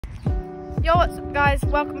Yo, what's up guys,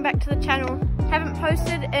 welcome back to the channel. Haven't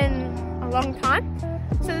posted in a long time,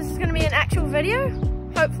 so this is going to be an actual video.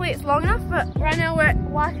 Hopefully it's long enough, but right now we're at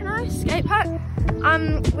Waikanae Skate Park.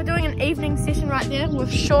 We're doing an evening session right there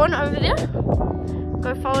with Sean over there.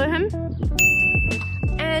 Go follow him.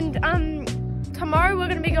 And tomorrow we're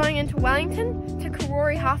going to be going into Wellington to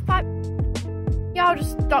Karori Halfpipe. Yeah, I'll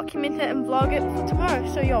just document it and vlog it for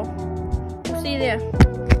tomorrow, so yo, we'll see you there.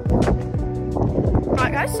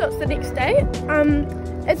 Right guys, so it's the next day.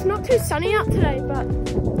 It's not too sunny out today, but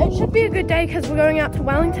it should be a good day because we're going out to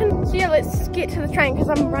Wellington. So yeah, let's get to the train because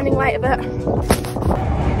I'm running late a bit.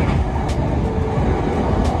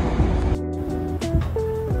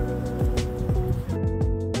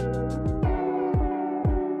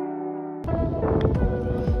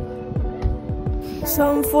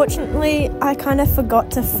 So unfortunately, I kind of forgot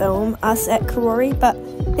to film us at Karori, but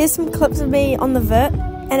there's some clips of me on the vert,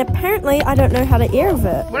 and apparently I don't know how to air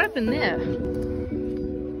vert. What happened there?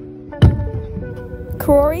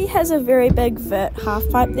 Karori has a very big vert half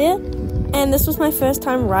pipe there, and this was my first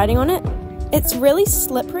time riding on it. It's really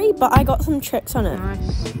slippery, but I got some tricks on it.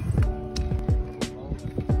 Nice.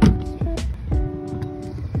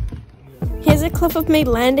 Here's a clip of me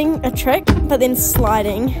landing a trick, but then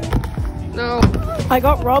sliding. No. I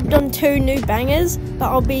got robbed on 2 new bangers, but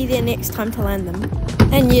I'll be there next time to land them.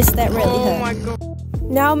 And yes, that really hurt. Oh my god.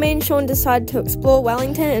 Now me and Sean decided to explore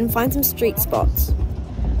Wellington and find some street spots.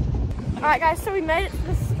 Alright guys, so we made it to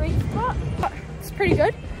the street spot. It's pretty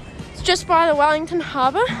good. It's just by the Wellington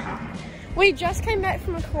Harbour. We just came back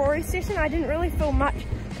from a Karori session. I didn't really film much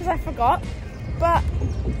because I forgot. But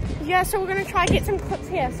yeah, so we're going to try to get some clips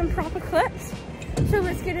here, some proper clips. So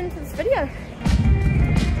let's get into this video.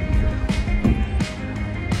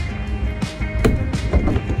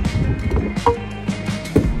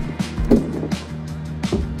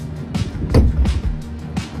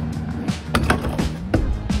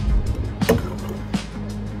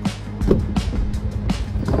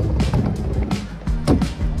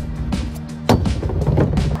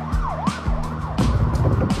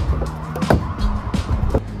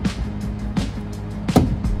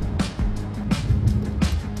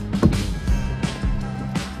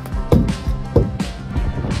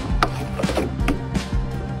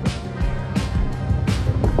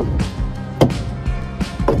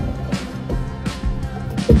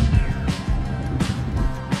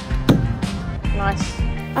 Nice.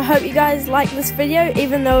 I hope you guys liked this video,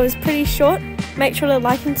 even though it was pretty short. Make sure to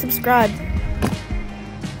like and subscribe.